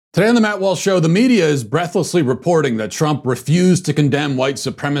Today on the Matt Walsh Show, the media is breathlessly reporting that Trump refused to condemn white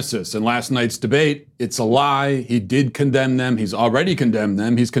supremacists in last night's debate. It's a lie. He did condemn them. He's already condemned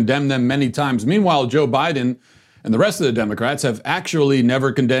them. He's condemned them many times. Meanwhile, Joe Biden and the rest of the Democrats have actually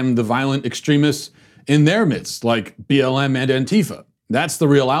never condemned the violent extremists in their midst, like BLM and Antifa. That's the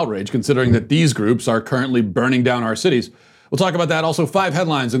real outrage, considering that these groups are currently burning down our cities. We'll talk about that. Also, 5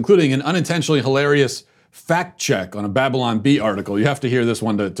 headlines, including an unintentionally hilarious fact check on a Babylon Bee article. You have to hear this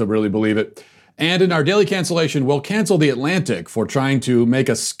one to really believe it. And in our daily cancellation, we'll cancel The Atlantic for trying to make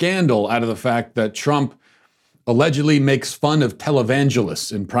a scandal out of the fact that Trump allegedly makes fun of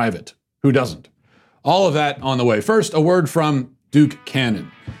televangelists in private. Who doesn't? All of that on the way. First, a word from Duke Cannon.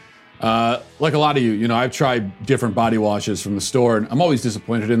 Like a lot of you, I've tried different body washes from the store, and I'm always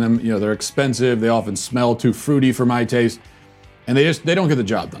disappointed in them. They're expensive. They often smell too fruity for my taste. And they don't get the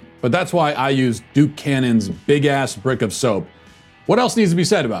job done. But that's why I use Duke Cannon's big-ass brick of soap. What else needs to be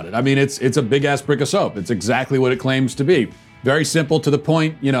said about it? I mean, it's a big-ass brick of soap. It's exactly what it claims to be. Very simple, to the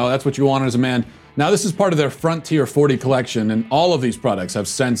point. That's what you want as a man. Now, this is part of their Frontier 40 collection, and all of these products have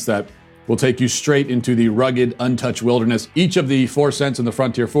scents that will take you straight into the rugged, untouched wilderness. Each of the 4 scents in the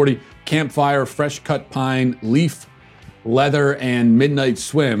Frontier 40, campfire, fresh-cut pine, leaf, leather, and midnight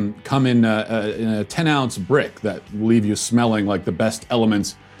swim, come in a 10-ounce brick that leave you smelling like the best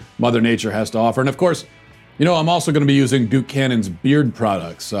elements Mother Nature has to offer. And of course, I'm also going to be using Duke Cannon's beard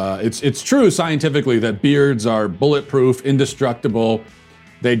products. It's true scientifically that beards are bulletproof, indestructible.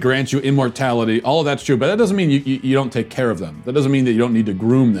 They grant you immortality. All of that's true, but that doesn't mean you don't take care of them. That doesn't mean that you don't need to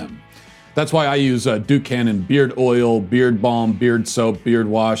groom them. That's why I use Duke Cannon beard oil, beard balm, beard soap, beard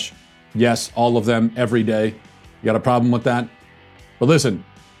wash. Yes, all of them every day. You got a problem with that? But listen,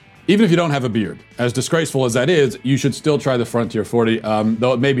 even if you don't have a beard, as disgraceful as that is, you should still try the Frontier 40,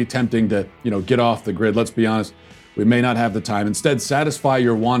 though it may be tempting to, get off the grid. Let's be honest, we may not have the time. Instead, satisfy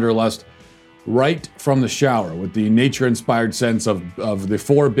your wanderlust right from the shower with the nature-inspired scents of the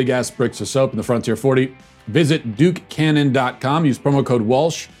 4 big-ass bricks of soap in the Frontier 40. Visit DukeCannon.com. Use promo code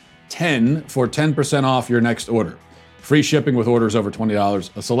WALSH10 for 10% off your next order. Free shipping with orders over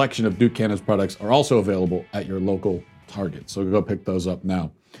 $20. A selection of Duke Cannon's products are also available at your local Target. So go pick those up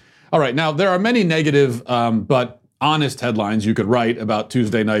now. All right, now there are many negative but honest headlines you could write about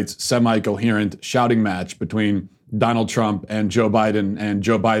Tuesday night's semi-coherent shouting match between Donald Trump and Joe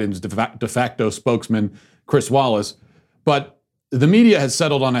Biden's de facto spokesman, Chris Wallace. But the media has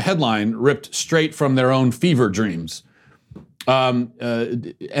settled on a headline ripped straight from their own fever dreams.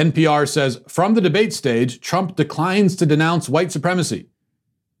 NPR says, from the debate stage, Trump declines to denounce white supremacy.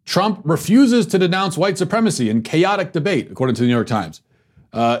 Trump refuses to denounce white supremacy in chaotic debate, according to the New York Times.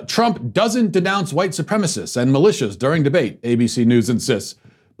 Trump doesn't denounce white supremacists and militias during debate, ABC News insists.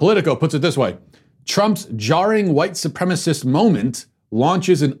 Politico puts it this way. Trump's jarring white supremacist moment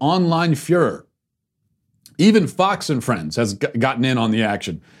launches an online furor. Even Fox and Friends has gotten in on the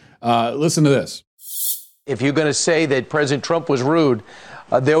action. Listen to this. If you're going to say that President Trump was rude,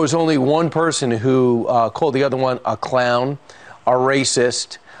 there was only one person who called the other one a clown, a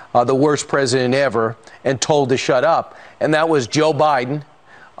racist, the worst president ever, and told to shut up. And that was Joe Biden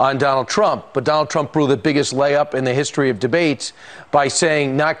on Donald Trump. But Donald Trump blew the biggest layup in the history of debates by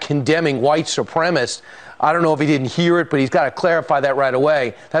saying, not condemning white supremacists. I don't know if he didn't hear it, but he's got to clarify that right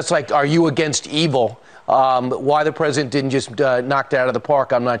away. That's like, are you against evil? Why the president didn't just knock that out of the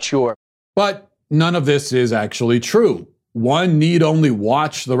park, I'm not sure. But none of this is actually true. One need only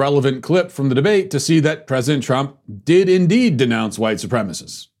watch the relevant clip from the debate to see that President Trump did indeed denounce white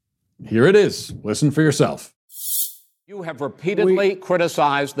supremacists. Here it is. Listen for yourself. You have repeatedly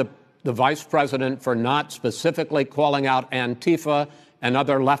criticized the vice president for not specifically calling out Antifa and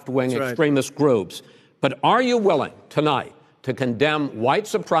other left-wing extremist groups. But are you willing tonight to condemn white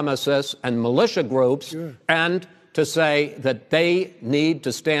supremacists and militia groups and to say that they need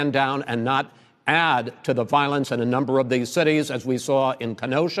to stand down and not add to the violence in a number of these cities, as we saw in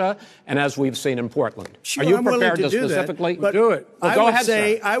Kenosha and as we've seen in Portland? Sure, are you I'm prepared to specifically do it? Well, go ahead,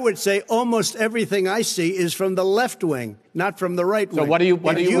 sir. I would say almost everything I see is from the left wing, not from the right wing. So what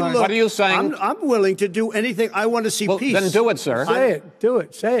are you saying? I'm willing to do anything. I want to see peace. Then do it, sir. Say it. Do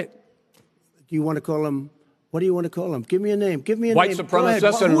it. Say it. Do you want to call him? What do you want to call him? Give me a name. Give me a white name.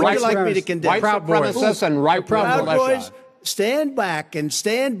 Supremacists and who would you like me to condemn? White supremacists and right Proud Boys. Stand back and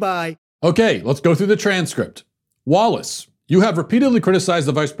stand by. Okay, let's go through the transcript. Wallace, you have repeatedly criticized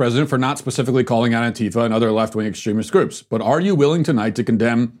the vice president for not specifically calling out Antifa and other left-wing extremist groups. But are you willing tonight to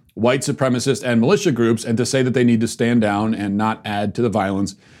condemn white supremacist and militia groups and to say that they need to stand down and not add to the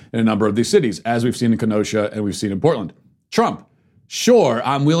violence in a number of these cities, as we've seen in Kenosha and we've seen in Portland? Trump, sure,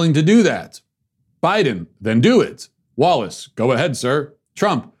 I'm willing to do that. Biden, then do it. Wallace, go ahead, sir.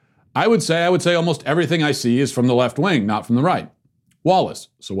 Trump, I would say almost everything I see is from the left wing, not from the right. Wallace,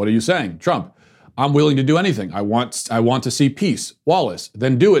 so what are you saying? Trump, I'm willing to do anything. I want to see peace. Wallace,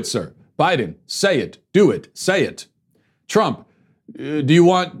 then do it, sir. Biden, say it, do it, say it. Trump, do you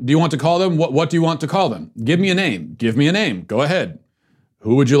want to call them? What do you want to call them? Give me a name. Give me a name. Go ahead.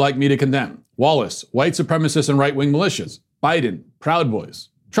 Who would you like me to condemn? Wallace, white supremacists and right-wing militias. Biden, Proud Boys.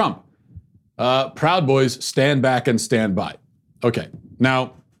 Trump, Proud Boys, stand back and stand by. Okay,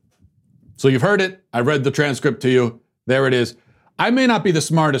 now, so you've heard it. I read the transcript to you. There it is. I may not be the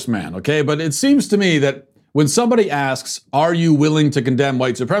smartest man, okay, but it seems to me that when somebody asks, are you willing to condemn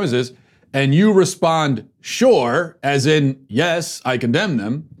white supremacists, and you respond, sure, as in, yes, I condemn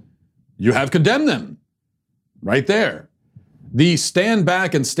them, you have condemned them. Right there. The stand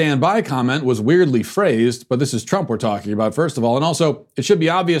back and stand by comment was weirdly phrased, but this is Trump we're talking about, first of all. And also, it should be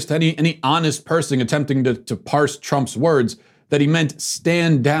obvious to any honest person attempting to parse Trump's words that he meant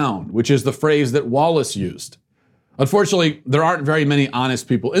stand down, which is the phrase that Wallace used. Unfortunately, there aren't very many honest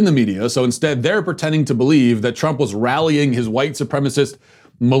people in the media, so instead they're pretending to believe that Trump was rallying his white supremacist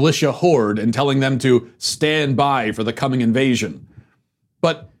militia horde and telling them to stand by for the coming invasion.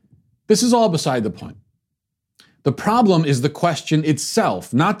 But this is all beside the point. The problem is the question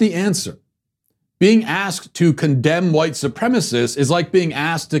itself, not the answer. Being asked to condemn white supremacists is like being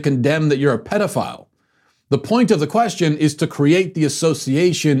asked to condemn that you're a pedophile. The point of the question is to create the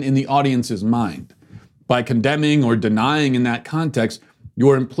association in the audience's mind. By condemning or denying in that context, you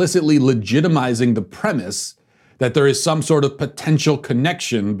are implicitly legitimizing the premise that there is some sort of potential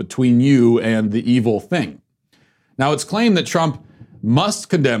connection between you and the evil thing. Now, it's claimed that Trump must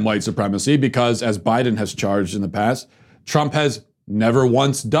condemn white supremacy because, as Biden has charged in the past, Trump has never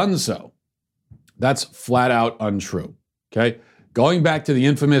once done so. That's flat out untrue, okay? Going back to the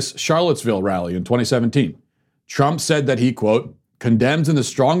infamous Charlottesville rally in 2017, Trump said that he, quote, condemns in the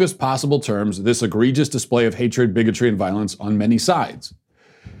strongest possible terms this egregious display of hatred, bigotry, and violence on many sides.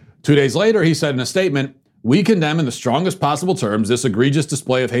 2 days later, he said in a statement, we condemn in the strongest possible terms this egregious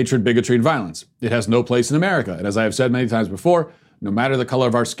display of hatred, bigotry, and violence. It has no place in America. And as I have said many times before, no matter the color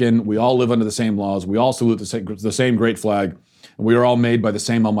of our skin, we all live under the same laws. We all salute the same great flag. And we are all made by the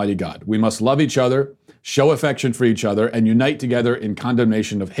same Almighty God. We must love each other, show affection for each other, and unite together in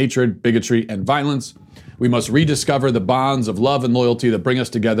condemnation of hatred, bigotry, and violence. We must rediscover the bonds of love and loyalty that bring us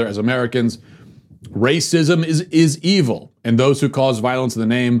together as Americans. Racism is evil, and those who cause violence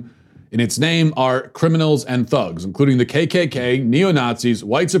in its name are criminals and thugs, including the KKK, neo-Nazis,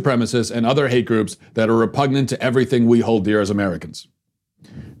 white supremacists, and other hate groups that are repugnant to everything we hold dear as Americans.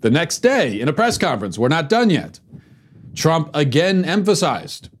 The next day, in a press conference, we're not done yet, Trump again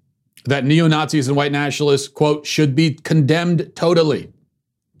emphasized that neo-Nazis and white nationalists, quote, should be condemned totally.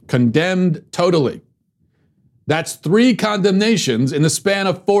 Condemned totally. That's 3 condemnations in the span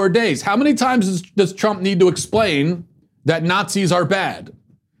of 4 days. How many times does Trump need to explain that Nazis are bad?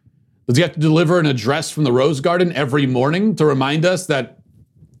 Does he have to deliver an address from the Rose Garden every morning to remind us that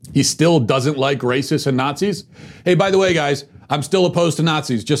he still doesn't like racists and Nazis? Hey, by the way, guys, I'm still opposed to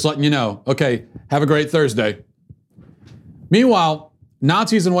Nazis, just letting you know. Okay, have a great Thursday. Meanwhile,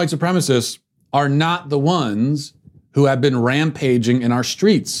 Nazis and white supremacists are not the ones who have been rampaging in our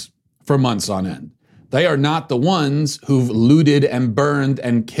streets for months on end. They are not the ones who've looted and burned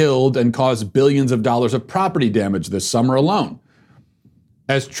and killed and caused billions of dollars of property damage this summer alone.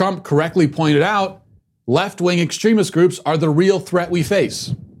 As Trump correctly pointed out, left-wing extremist groups are the real threat we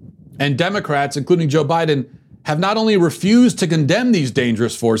face. And Democrats, including Joe Biden, have not only refused to condemn these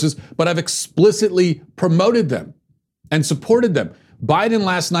dangerous forces, but have explicitly promoted them and supported them. Biden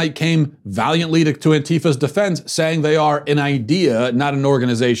last night came valiantly to Antifa's defense, saying they are an idea, not an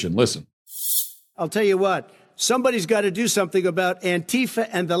organization. Listen. I'll tell you what. Somebody's got to do something about Antifa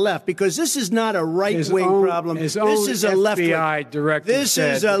and the left, because this is not a right-wing problem. This is a left-wing. FBI director This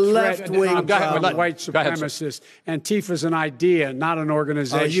is a left-wing problem. White supremacists. Antifa's an idea, not an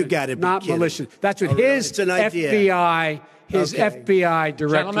organization. Oh, you got to be not kidding. militia. That's what his FBI, FBI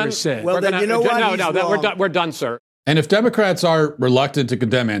director Gentlemen, said. Well, then you know what? No, we're done, sir. And if Democrats are reluctant to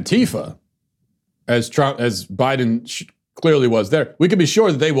condemn Antifa, as Biden clearly was there, we can be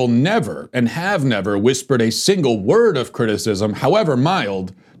sure that they will never and have never whispered a single word of criticism, however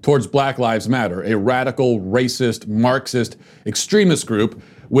mild, towards Black Lives Matter, a radical, racist, Marxist, extremist group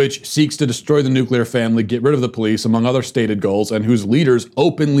which seeks to destroy the nuclear family, get rid of the police, among other stated goals, and whose leaders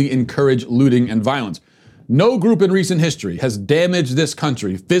openly encourage looting and violence. No group in recent history has damaged this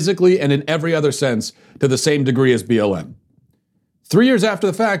country physically and in every other sense to the same degree as BLM. 3 years after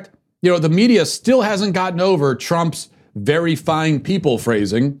the fact, the media still hasn't gotten over Trump's very fine people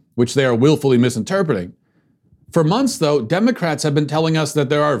phrasing, which they are willfully misinterpreting. For months, though, Democrats have been telling us that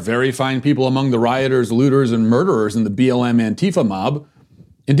there are very fine people among the rioters, looters, and murderers in the BLM Antifa mob.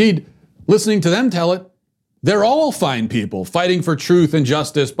 Indeed, listening to them tell it, they're all fine people fighting for truth and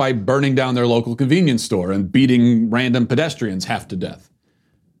justice by burning down their local convenience store and beating random pedestrians half to death.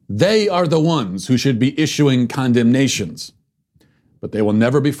 They are the ones who should be issuing condemnations. But they will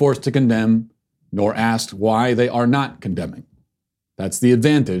never be forced to condemn, nor asked why they are not condemning. That's the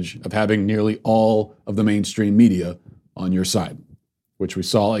advantage of having nearly all of the mainstream media on your side, which we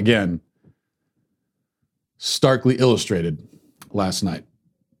saw again starkly illustrated last night.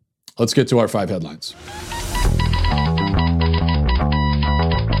 Let's get to our 5 headlines.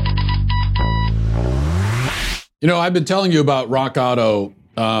 You know, I've been telling you about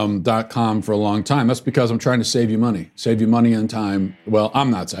rockauto.com for a long time. That's because I'm trying to save you money and time. Well,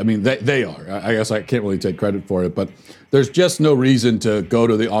 I'm not. I mean, they are. I guess I can't really take credit for it, but there's just no reason to go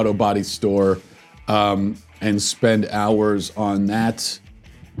to the auto body store and spend hours on that,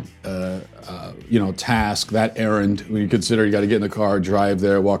 task, that errand. When you consider you got to get in the car, drive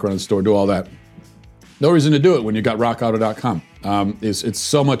there, walk around the store, do all that. No reason to do it when you got rockauto.com. It's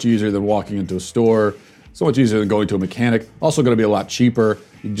so much easier than walking into a store. So much easier than going to a mechanic. Also going to be a lot cheaper.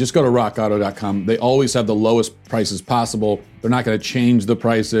 You just go to rockauto.com. They always have the lowest prices possible. They're not going to change the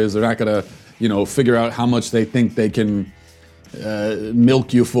prices. They're not going to, figure out how much they think they can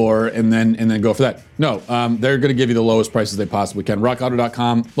milk you for and then go for that. No, they're going to give you the lowest prices they possibly can.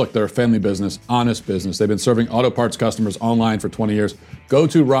 Rockauto.com, look, they're a family business, honest business. They've been serving auto parts customers online for 20 years. Go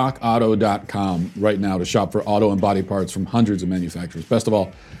to rockauto.com right now to shop for auto and body parts from hundreds of manufacturers. Best of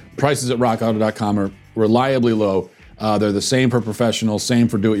all, prices at rockauto.com are reliably low. They're the same for professionals, same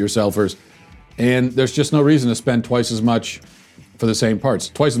for do-it-yourselfers. And there's just no reason to spend twice as much for the same parts.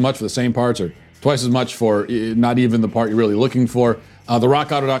 Twice as much for the same parts, or twice as much for not even the part you're really looking for. The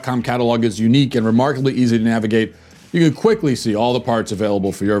rockauto.com catalog is unique and remarkably easy to navigate. You can quickly see all the parts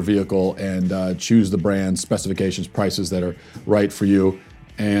available for your vehicle and choose the brands, specifications, prices that are right for you.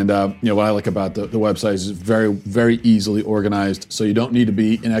 And what I like about the website is it's very, very easily organized, so you don't need to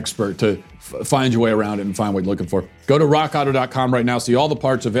be an expert to find your way around it and find what you're looking for. Go to rockauto.com right now, see all the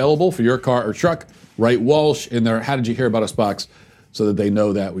parts available for your car or truck. Write Walsh in their How Did You Hear About Us box so that they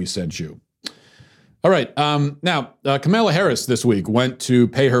know that we sent you. All right, now, Kamala Harris this week went to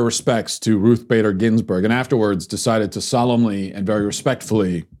pay her respects to Ruth Bader Ginsburg and afterwards decided to solemnly and very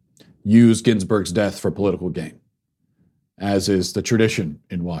respectfully use Ginsburg's death for political gain, as is the tradition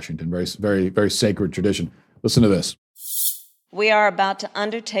in Washington, very, very, very sacred tradition. Listen to this. We are about to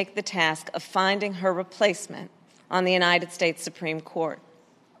undertake the task of finding her replacement on the United States Supreme Court.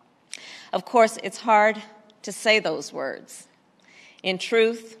 Of course, it's hard to say those words. In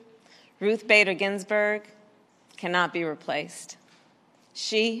truth, Ruth Bader Ginsburg cannot be replaced.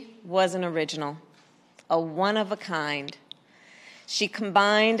 She was an original, a one-of-a-kind. She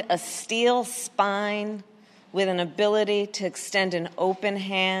combined a steel spine with an ability to extend an open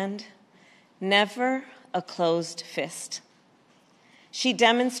hand, never a closed fist. She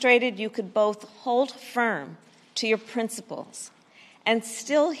demonstrated you could both hold firm to your principles and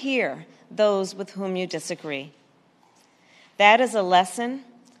still hear those with whom you disagree. That is a lesson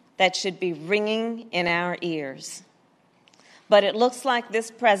that should be ringing in our ears. But it looks like this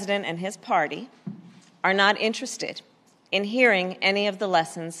president and his party are not interested in hearing any of the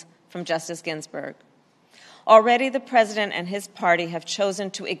lessons from Justice Ginsburg. Already the president and his party have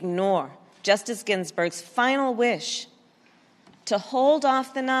chosen to ignore Justice Ginsburg's final wish to hold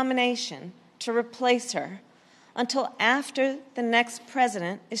off the nomination to replace her until after the next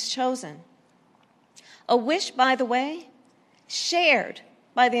president is chosen. A wish, by the way, shared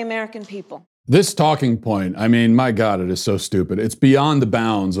by the American people. This talking point, I mean, my God, it is so stupid. It's beyond the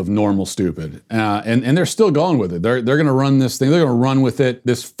bounds of normal stupid. And they're still going with it. They're going to run this thing. They're going to run with it,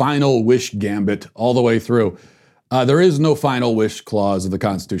 this final wish gambit all the way through. There is no final wish clause of the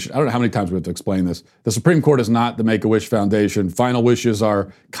Constitution. I don't know how many times we have to explain this. The Supreme Court is not the Make-A-Wish Foundation. Final wishes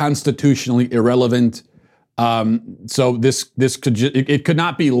are constitutionally irrelevant. So this could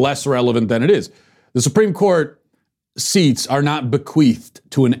not be less relevant than it is. The Supreme Court seats are not bequeathed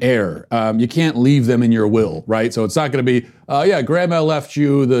to an heir. You can't leave them in your will, right? So it's not going to be, grandma left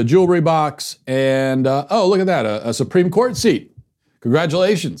you the jewelry box and, look at that, a Supreme Court seat.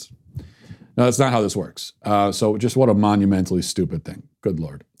 Congratulations. No, that's not how this works. So just what a monumentally stupid thing. Good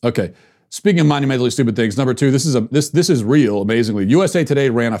Lord. Okay. Speaking of monumentally stupid things, number 2, this is real, amazingly. USA Today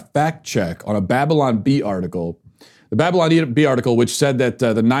ran a fact check on a Babylon Bee article. The Babylon Bee article, which said that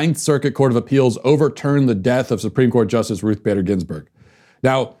the Ninth Circuit Court of Appeals overturned the death of Supreme Court Justice Ruth Bader Ginsburg.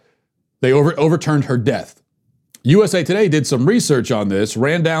 Now, they overturned her death. USA Today did some research on this,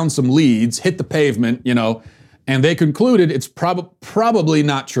 ran down some leads, hit the pavement, And they concluded it's probably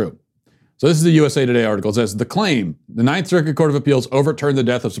not true. So this is the USA Today article. It says, the claim, the Ninth Circuit Court of Appeals overturned the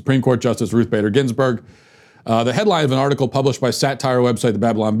death of Supreme Court Justice Ruth Bader Ginsburg. The headline of an article published by satire website The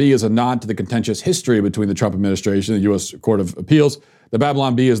Babylon Bee is a nod to the contentious history between the Trump administration and the U.S. Court of Appeals. The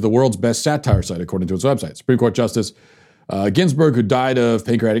Babylon Bee is the world's best satire site, according to its website. Supreme Court Justice Ginsburg, who died of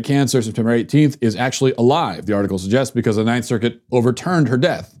pancreatic cancer September 18th, is actually alive, the article suggests, because the Ninth Circuit overturned her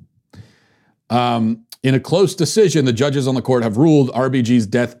death. In a close decision, the judges on the court have ruled RBG's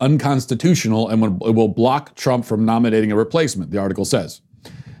death unconstitutional and it will block Trump from nominating a replacement, the article says.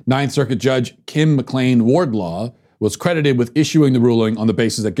 Ninth Circuit Judge Kim McLean Wardlaw was credited with issuing the ruling on the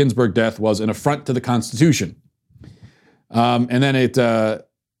basis that Ginsburg's death was an affront to the Constitution. And then it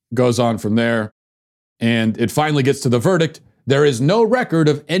goes on from there, and it finally gets to the verdict. There is no record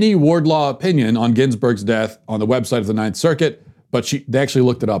of any Wardlaw opinion on Ginsburg's death on the website of the Ninth Circuit, but they actually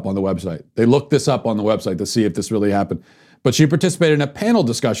looked it up on the website. They looked this up on the website to see if this really happened. But she participated in a panel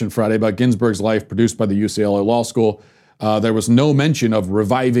discussion Friday about Ginsburg's life produced by the UCLA Law School. There was no mention of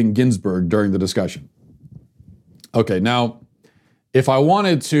reviving Ginsburg during the discussion. Okay, now, if I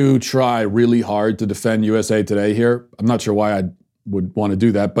wanted to try really hard to defend USA Today here, I'm not sure why I would want to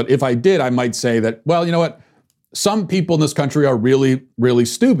do that, but if I did, I might say that, well, you know what? Some people in this country are really, really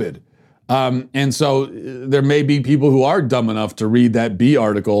stupid. And so there may be people who are dumb enough to read that B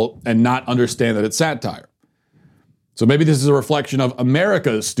article and not understand that it's satire. So maybe this is a reflection of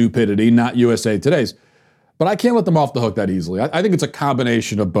America's stupidity, not USA Today's. But I can't let them off the hook that easily. I think it's a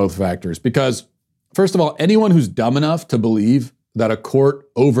combination of both factors because, first of all, anyone who's dumb enough to believe that a court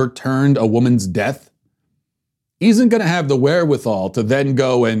overturned a woman's death isn't going to have the wherewithal to then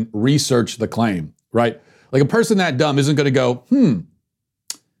go and research the claim, right? Like a person that dumb isn't going to go,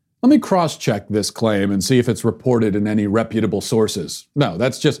 let me cross-check this claim and see if it's reported in any reputable sources. No, they're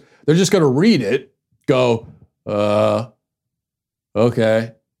just going to read it, go,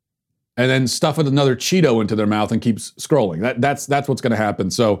 okay, and then stuff another Cheeto into their mouth and keep scrolling. That's what's going to happen.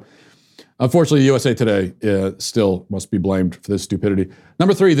 So, unfortunately, USA Today still must be blamed for this stupidity.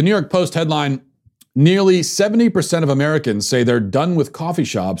 Number 3, the New York Post headline, nearly 70% of Americans say they're done with coffee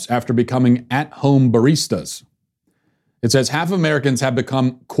shops after becoming at-home baristas. It says half of Americans have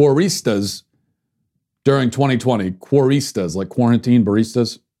become quaristas during 2020. Quaristas, like quarantine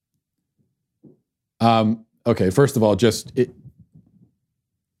baristas. Okay, first of all,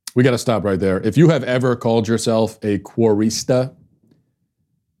 we got to stop right there. If you have ever called yourself a quarista,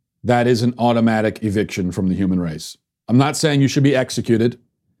 that is an automatic eviction from the human race. I'm not saying you should be executed.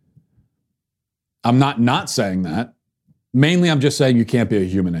 I'm not saying that. Mainly, I'm just saying you can't be a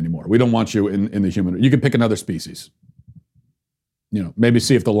human anymore. We don't want you in the human. You can pick another species. Maybe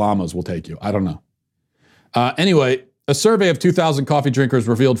see if the llamas will take you. I don't know. Anyway, a survey of 2,000 coffee drinkers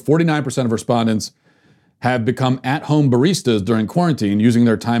revealed 49% of respondents have become at-home baristas during quarantine, using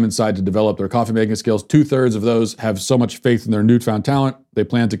their time inside to develop their coffee-making skills. 2/3 of those have so much faith in their newfound talent, they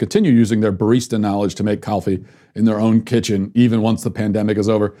plan to continue using their barista knowledge to make coffee in their own kitchen, even once the pandemic is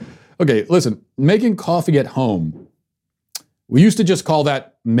over. Okay, listen, making coffee at home, we used to just call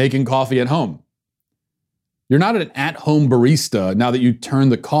that making coffee at home. You're not an at-home barista now that you turn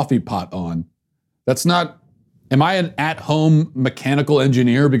the coffee pot on. That's not, am I an at-home mechanical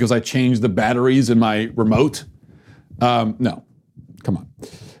engineer because I changed the batteries in my remote? No, come on.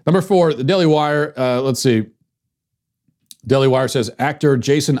 Number 4, the Daily Wire, let's see. Daily Wire says, actor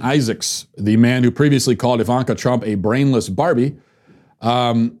Jason Isaacs, the man who previously called Ivanka Trump a brainless Barbie,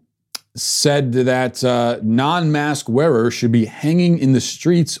 said that non-mask wearers should be hanging in the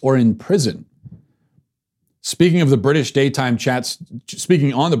streets or in prison. Speaking on the British daytime chat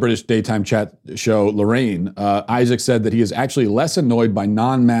show Lorraine, Isaac said that he is actually less annoyed by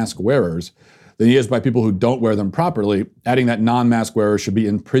non-mask wearers than he is by people who don't wear them properly, adding that non-mask wearers should be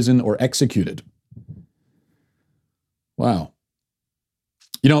in prison or executed. Wow.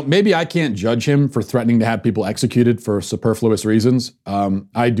 Maybe I can't judge him for threatening to have people executed for superfluous reasons.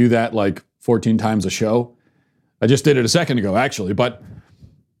 I do that like 14 times a show. I just did it a second ago, actually, but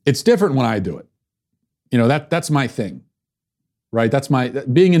it's different when I do it. That's my thing, right? That's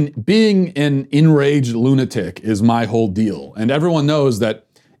being an enraged lunatic is my whole deal. And everyone knows that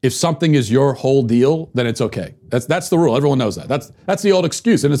if something is your whole deal, then it's okay. That's the rule. Everyone knows that. That's the old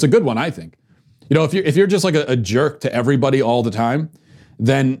excuse, and it's a good one, I think. If you're just like a jerk to everybody all the time,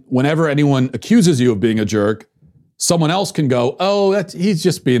 then whenever anyone accuses you of being a jerk, someone else can go, oh, he's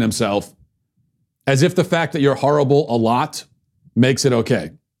just being himself, as if the fact that you're horrible a lot makes it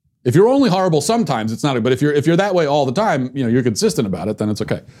okay. If you're only horrible sometimes, it's not. But if you're that way all the time, you're consistent about it, then it's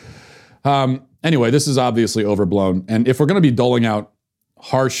okay. Anyway, this is obviously overblown. And if we're going to be doling out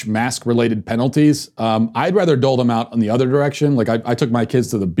harsh mask-related penalties. I'd rather dole them out in the other direction. Like I took my kids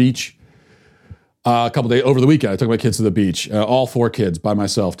to the beach a couple days over the weekend. I took my kids to the beach. All 4 kids by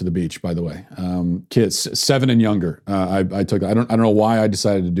myself to the beach. By the way, kids 7 and younger. I took. I don't know why I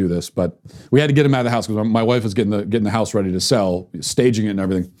decided to do this, but we had to get them out of the house because my wife was getting the house ready to sell, staging it and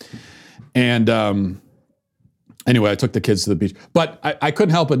everything. And anyway, I took the kids to the beach. But I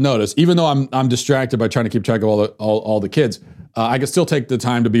couldn't help but notice, even though I'm distracted by trying to keep track of all the kids, I can still take the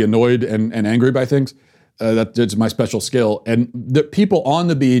time to be annoyed and angry by things. That's my special skill. And the people on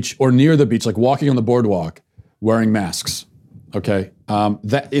the beach or near the beach, like walking on the boardwalk, wearing masks. Okay,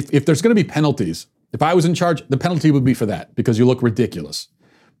 that if there's going to be penalties, if I was in charge, the penalty would be for that because you look ridiculous,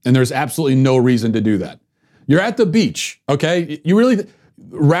 and there's absolutely no reason to do that. You're at the beach, okay? You really,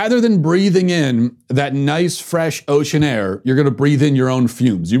 rather than breathing in that nice, fresh ocean air, you're going to breathe in your own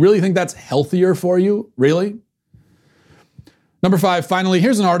fumes. You really think that's healthier for you? Really? Number 5, finally,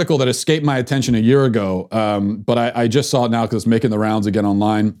 here's an article that escaped my attention a year ago, but I just saw it now because it's making the rounds again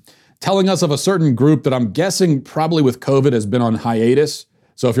online, telling us of a certain group that I'm guessing probably with COVID has been on hiatus.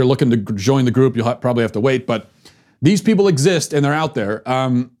 So if you're looking to join the group, you'll probably have to wait. But these people exist and they're out there.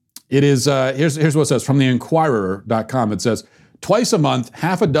 It is, here's what it says from the Inquirer.com. It says, twice a month,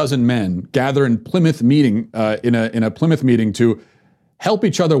 half a dozen men gather in Plymouth meeting, in a Plymouth meeting to help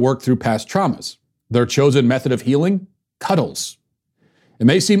each other work through past traumas. Their chosen method of healing? Cuddles. It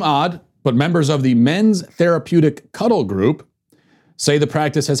may seem odd, but members of the Men's Therapeutic Cuddle Group say the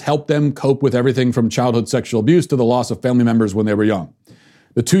practice has helped them cope with everything from childhood sexual abuse to the loss of family members when they were young.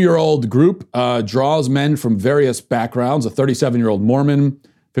 The 2-year-old group draws men from various backgrounds, a 37-year-old Mormon,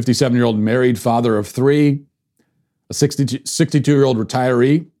 57-year-old married father of 3, a 62-year-old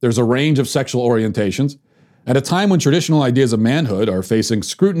retiree. There's a range of sexual orientations. At a time when traditional ideas of manhood are facing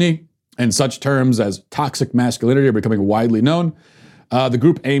scrutiny, and such terms as toxic masculinity are becoming widely known, the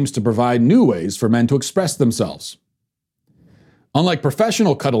group aims to provide new ways for men to express themselves. Unlike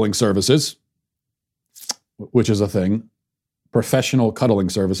professional cuddling services, which is a thing, professional cuddling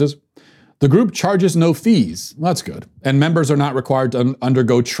services, the group charges no fees. Well, that's good. And members are not required to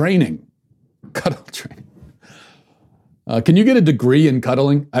undergo training. Cuddle training. Can you get a degree in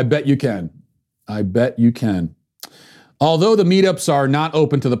cuddling? I bet you can. I bet you can. Although the meetups are not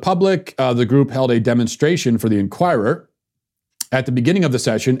open to the public, the group held a demonstration for the Inquirer. At the beginning of the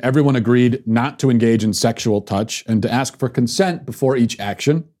session, everyone agreed not to engage in sexual touch and to ask for consent before each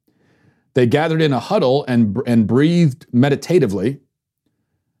action. They gathered in a huddle and breathed meditatively.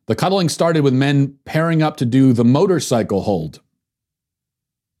 The cuddling started with men pairing up to do the motorcycle hold.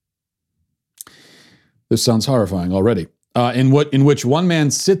 This sounds horrifying already. In which one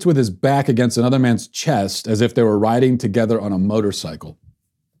man sits with his back against another man's chest as if they were riding together on a motorcycle.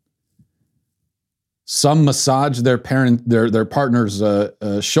 Some massage their partner's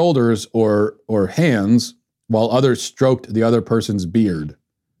shoulders or hands, while others stroked the other person's beard.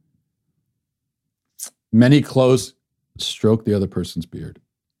 Many closed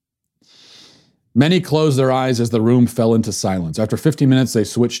their eyes as the room fell into silence. After 15 minutes, they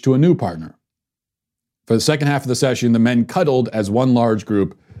switched to a new partner. For the second half of the session, the men cuddled as one large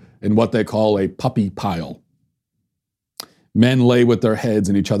group in what they call a puppy pile. Men lay with their heads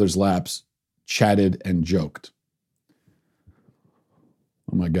in each other's laps, chatted and joked.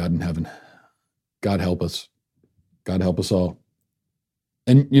 Oh my God in heaven. God help us. God help us all.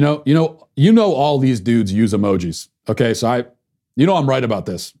 And you know all these dudes use emojis. Okay, so I'm right about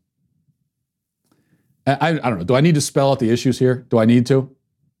this. I don't know. Do I need to spell out the issues here? Do I need to?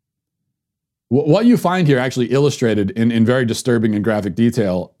 What you find here actually illustrated in very disturbing and graphic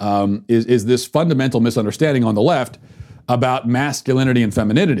detail is this fundamental misunderstanding on the left about masculinity and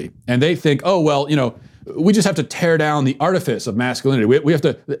femininity. And they think, oh, well, we just have to tear down the artifice of masculinity. We have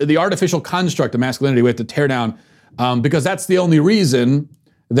to, the artificial construct of masculinity, we have to tear down because that's the only reason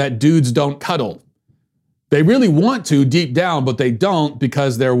that dudes don't cuddle. They really want to deep down, but they don't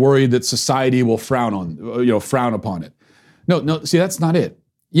because they're worried that society will frown upon it. No, see, that's not it.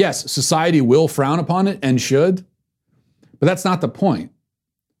 Yes, society will frown upon it and should, but that's not the point.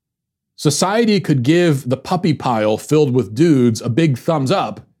 Society could give the puppy pile filled with dudes a big thumbs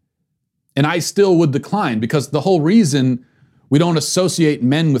up, and I still would decline because the whole reason we don't associate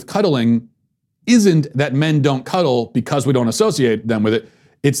men with cuddling isn't that men don't cuddle because we don't associate them with it.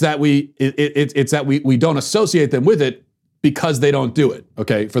 It's that we don't associate them with it because they don't do it,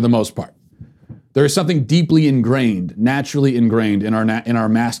 okay, for the most part. There is something deeply ingrained, naturally ingrained in our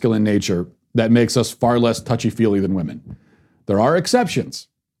masculine nature that makes us far less touchy-feely than women. There are exceptions.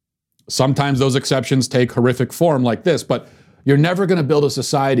 Sometimes those exceptions take horrific form like this, but you're never going to build a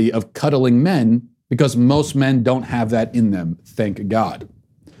society of cuddling men because most men don't have that in them, thank God.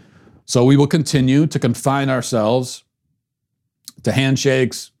 So we will continue to confine ourselves to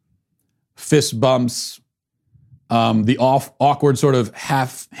handshakes, fist bumps, the awkward sort of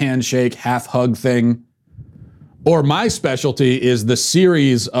half handshake, half hug thing. Or my specialty is the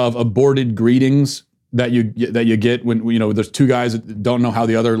series of aborted greetings that you get when, you know, there's two guys that don't know how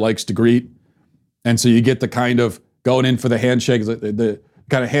the other likes to greet. And so you get the kind of going in for the handshake, the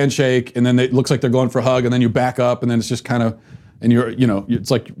kind of handshake, and then it looks like they're going for a hug, and then you back up, and then it's just kind of, and it's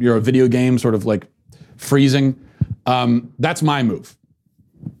like you're a video game sort of like freezing. That's my move.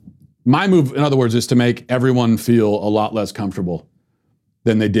 My move, in other words, is to make everyone feel a lot less comfortable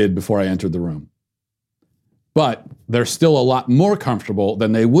than they did before I entered the room. But they're still a lot more comfortable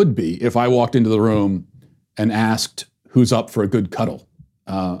than they would be if I walked into the room and asked who's up for a good cuddle.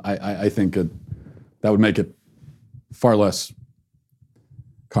 I think that would make it far less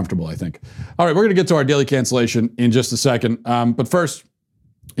comfortable, I think. All right, we're going to get to our daily cancellation in just a second. But first,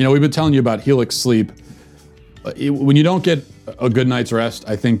 we've been telling you about Helix Sleep. When you don't get a good night's rest,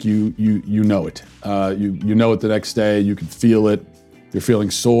 I think you know it. You know it the next day. You can feel it. You're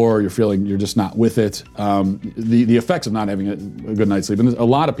feeling sore. You're just not with it. The effects of not having a good night's sleep, and a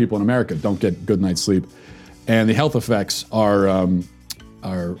lot of people in America don't get good night's sleep, and the health effects are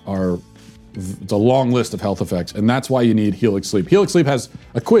it's a long list of health effects, and that's why you need Helix Sleep. Helix Sleep has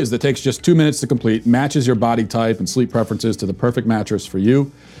a quiz that takes just 2 minutes to complete, matches your body type and sleep preferences to the perfect mattress for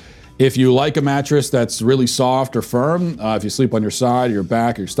you. If you like a mattress that's really soft or firm, if you sleep on your side, or your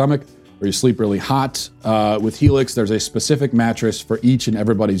back, or your stomach, or you sleep really hot, with Helix, there's a specific mattress for each and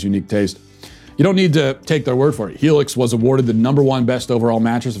everybody's unique taste. You don't need to take their word for it. Helix was awarded the #1 best overall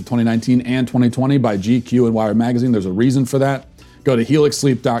mattress of 2019 and 2020 by GQ and Wired Magazine. There's a reason for that. Go to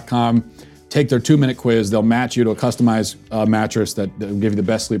helixsleep.com, take their 2-minute quiz. They'll match you to a customized mattress that will give you the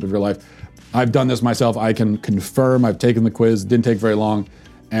best sleep of your life. I've done this myself. I can confirm I've taken the quiz. It didn't take very long.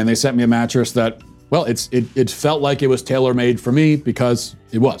 And they sent me a mattress that, well, it felt like it was tailor-made for me because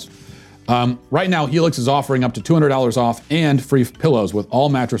it was. Right now, Helix is offering up to $200 off and free pillows with all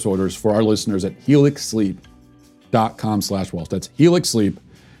mattress orders for our listeners at helixsleep.com/Walsh. That's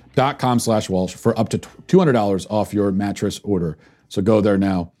helixsleep.com/Walsh for up to $200 off your mattress order. So go there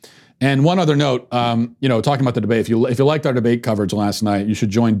now. And one other note, talking about the debate, if you liked our debate coverage last night, you should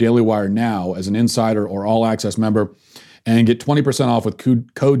join Daily Wire now as an insider or all access member and get 20% off with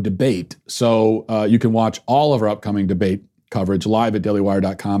code DEBATE. So you can watch all of our upcoming debate coverage live at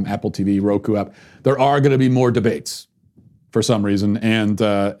dailywire.com, Apple TV, Roku app. There are going to be more debates for some reason, and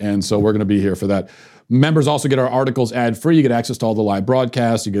so we're going to be here for that. Members also get our articles ad-free. You get access to all the live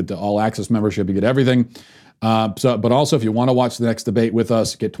broadcasts. You get the all-access membership. You get everything. But also, if you want to watch the next debate with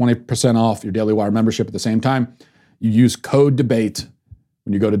us, get 20% off your Daily Wire membership at the same time. You use code DEBATE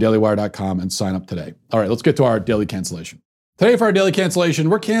when you go to dailywire.com and sign up today. All right, let's get to our daily cancellation. Today for our daily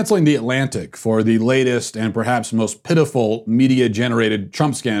cancellation, we're canceling The Atlantic for the latest and perhaps most pitiful media-generated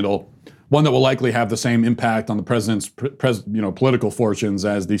Trump scandal, one that will likely have the same impact on the president's political fortunes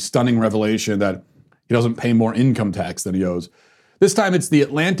as the stunning revelation that he doesn't pay more income tax than he owes. This time it's The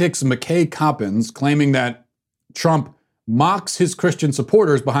Atlantic's McKay Coppins claiming that Trump mocks his Christian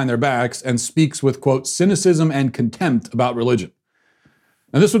supporters behind their backs and speaks with, quote, cynicism and contempt about religion.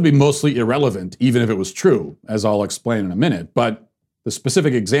 Now, this would be mostly irrelevant, even if it was true, as I'll explain in a minute, but the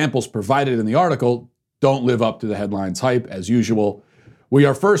specific examples provided in the article don't live up to the headline's hype, as usual. We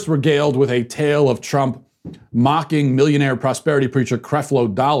are first regaled with a tale of Trump mocking millionaire prosperity preacher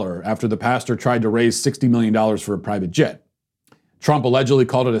Creflo Dollar after the pastor tried to raise $60 million for a private jet. Trump allegedly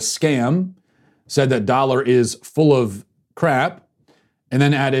called it a scam, said that Dollar is full of crap, and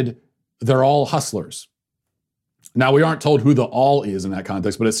then added, they're all hustlers. Now, we aren't told who the all is in that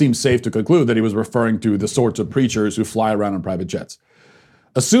context, but it seems safe to conclude that he was referring to the sorts of preachers who fly around on private jets.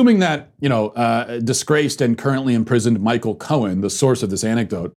 Assuming that, disgraced and currently imprisoned Michael Cohen, the source of this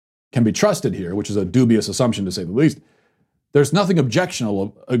anecdote, can be trusted here, which is a dubious assumption to say the least, there's nothing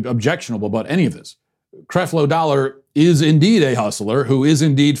objectionable about any of this. Creflo Dollar is indeed a hustler who is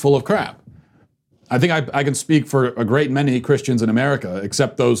indeed full of crap. I think I can speak for a great many Christians in America,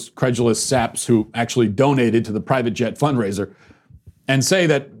 except those credulous saps who actually donated to the private jet fundraiser, and say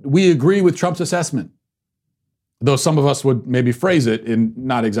that we agree with Trump's assessment, though some of us would maybe phrase it in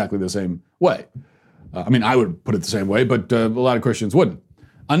not exactly the same way. I would put it the same way, but a lot of Christians wouldn't.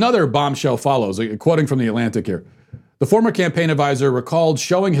 Another bombshell follows, quoting from The Atlantic here. The former campaign advisor recalled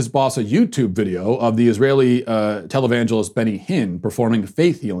showing his boss a YouTube video of the Israeli televangelist Benny Hinn performing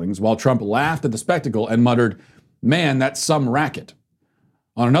faith healings while Trump laughed at the spectacle and muttered, "Man, that's some racket."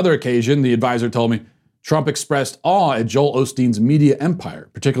 On another occasion, the advisor told me, Trump expressed awe at Joel Osteen's media empire,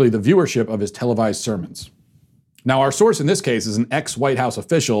 particularly the viewership of his televised sermons. Now, our source in this case is an ex-White House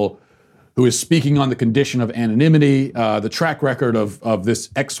official who is speaking on the condition of anonymity. The track record of this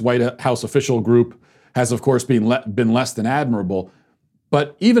ex-White House official group has, of course, been less than admirable.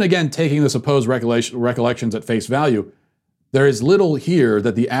 But even again, taking the supposed recollections at face value, there is little here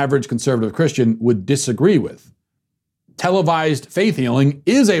that the average conservative Christian would disagree with. Televised faith healing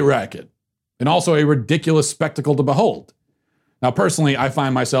is a racket and also a ridiculous spectacle to behold. Now, personally, I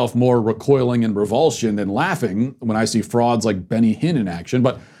find myself more recoiling in revulsion than laughing when I see frauds like Benny Hinn in action.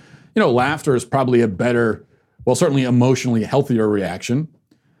 But, laughter is probably a better, well, certainly emotionally healthier reaction.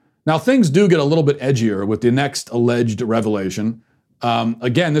 Now, things do get a little bit edgier with the next alleged revelation.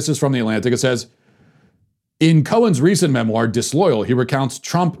 Again, this is from The Atlantic. It says, in Cohen's recent memoir, Disloyal, he recounts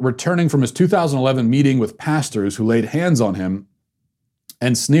Trump returning from his 2011 meeting with pastors who laid hands on him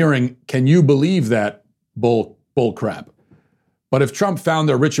and sneering, "Can you believe that bull crap?" But if Trump found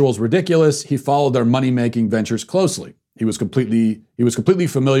their rituals ridiculous, he followed their money-making ventures closely. He was completely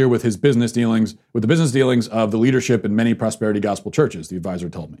familiar with the business dealings of the leadership in many prosperity gospel churches, the advisor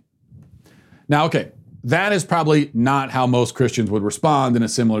told me. Now, okay, that is probably not how most Christians would respond in a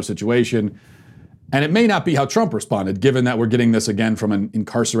similar situation. And it may not be how Trump responded, given that we're getting this again from an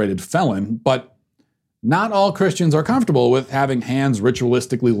incarcerated felon, but not all Christians are comfortable with having hands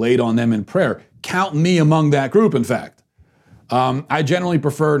ritualistically laid on them in prayer. Count me among that group, in fact. I generally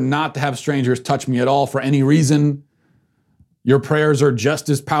prefer not to have strangers touch me at all for any reason. Your prayers are just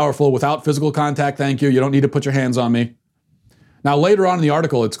as powerful without physical contact, thank you. You don't need to put your hands on me. Now, later on in the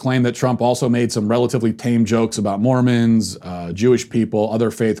article, it's claimed that Trump also made some relatively tame jokes about Mormons, Jewish people,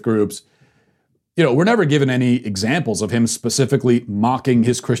 other faith groups. We're never given any examples of him specifically mocking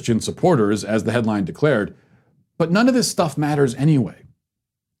his Christian supporters, as the headline declared. But none of this stuff matters anyway.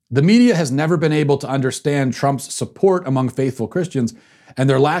 The media has never been able to understand Trump's support among faithful Christians, and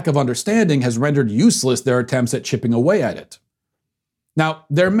their lack of understanding has rendered useless their attempts at chipping away at it. Now,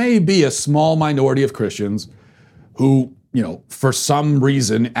 there may be a small minority of Christians who, for some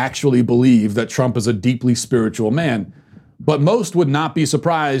reason actually believe that Trump is a deeply spiritual man. But most would not be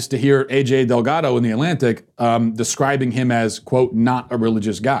surprised to hear A.J. Delgado in The Atlantic describing him as, quote, not a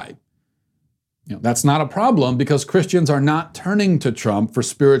religious guy. That's not a problem because Christians are not turning to Trump for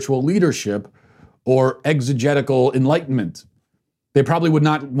spiritual leadership or exegetical enlightenment. They probably would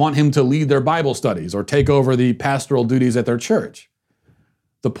not want him to lead their Bible studies or take over the pastoral duties at their church.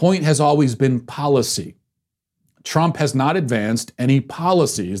 The point has always been policy. Trump has not advanced any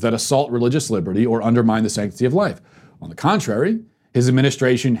policies that assault religious liberty or undermine the sanctity of life. On the contrary, his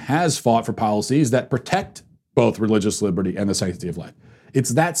administration has fought for policies that protect both religious liberty and the sanctity of life.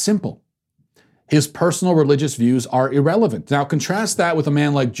 It's that simple. His personal religious views are irrelevant. Now, contrast that with a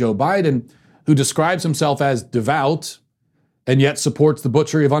man like Joe Biden, who describes himself as devout and yet supports the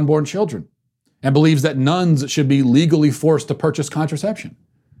butchery of unborn children and believes that nuns should be legally forced to purchase contraception.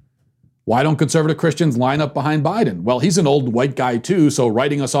 Why don't conservative Christians line up behind Biden? Well, he's an old white guy too, so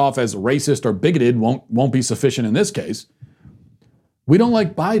writing us off as racist or bigoted won't be sufficient in this case. We don't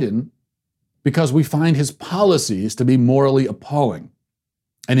like Biden because we find his policies to be morally appalling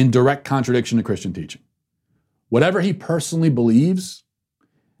and in direct contradiction to Christian teaching. Whatever he personally believes,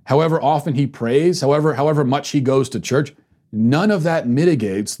 however often he prays, however much he goes to church, none of that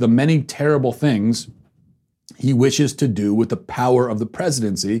mitigates the many terrible things he wishes to do with the power of the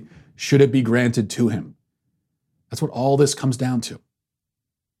presidency should it be granted to him. That's what all this comes down to.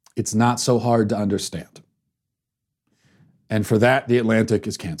 It's not so hard to understand. And for that, The Atlantic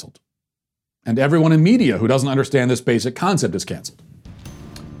is canceled. And everyone in media who doesn't understand this basic concept is canceled.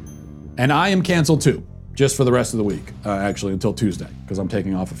 And I am canceled too, just for the rest of the week, actually until Tuesday, because I'm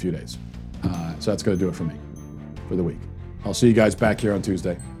taking off a few days. So that's going to do it for me for the week. I'll see you guys back here on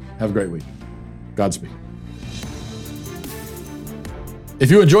Tuesday. Have a great week. Godspeed. If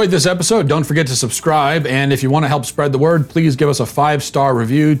you enjoyed this episode, don't forget to subscribe. And if you want to help spread the word, please give us a 5-star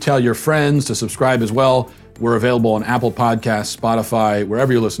review. Tell your friends to subscribe as well. We're available on Apple Podcasts, Spotify,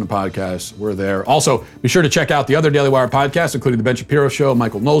 wherever you listen to podcasts, we're there. Also, be sure to check out the other Daily Wire podcasts, including The Ben Shapiro Show,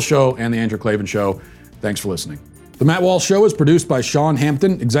 Michael Knowles Show, and The Andrew Klavan Show. Thanks for listening. The Matt Walsh Show is produced by Sean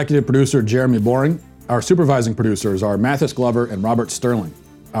Hampton, executive producer Jeremy Boring. Our supervising producers are Mathis Glover and Robert Sterling.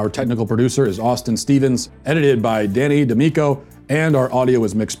 Our technical producer is Austin Stevens, edited by Danny D'Amico, and our audio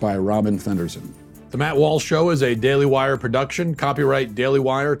is mixed by Robin Fenderson. The Matt Walsh Show is a Daily Wire production, copyright Daily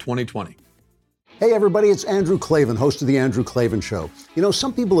Wire 2020. Hey everybody, it's Andrew Klavan, host of The Andrew Klavan Show. You know,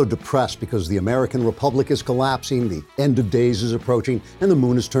 some people are depressed because the American Republic is collapsing, the end of days is approaching, and the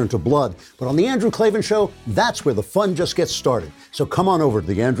moon has turned to blood. But on The Andrew Klavan Show, that's where the fun just gets started. So come on over to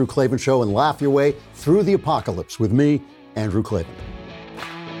The Andrew Klavan Show and laugh your way through the apocalypse with me, Andrew Klavan.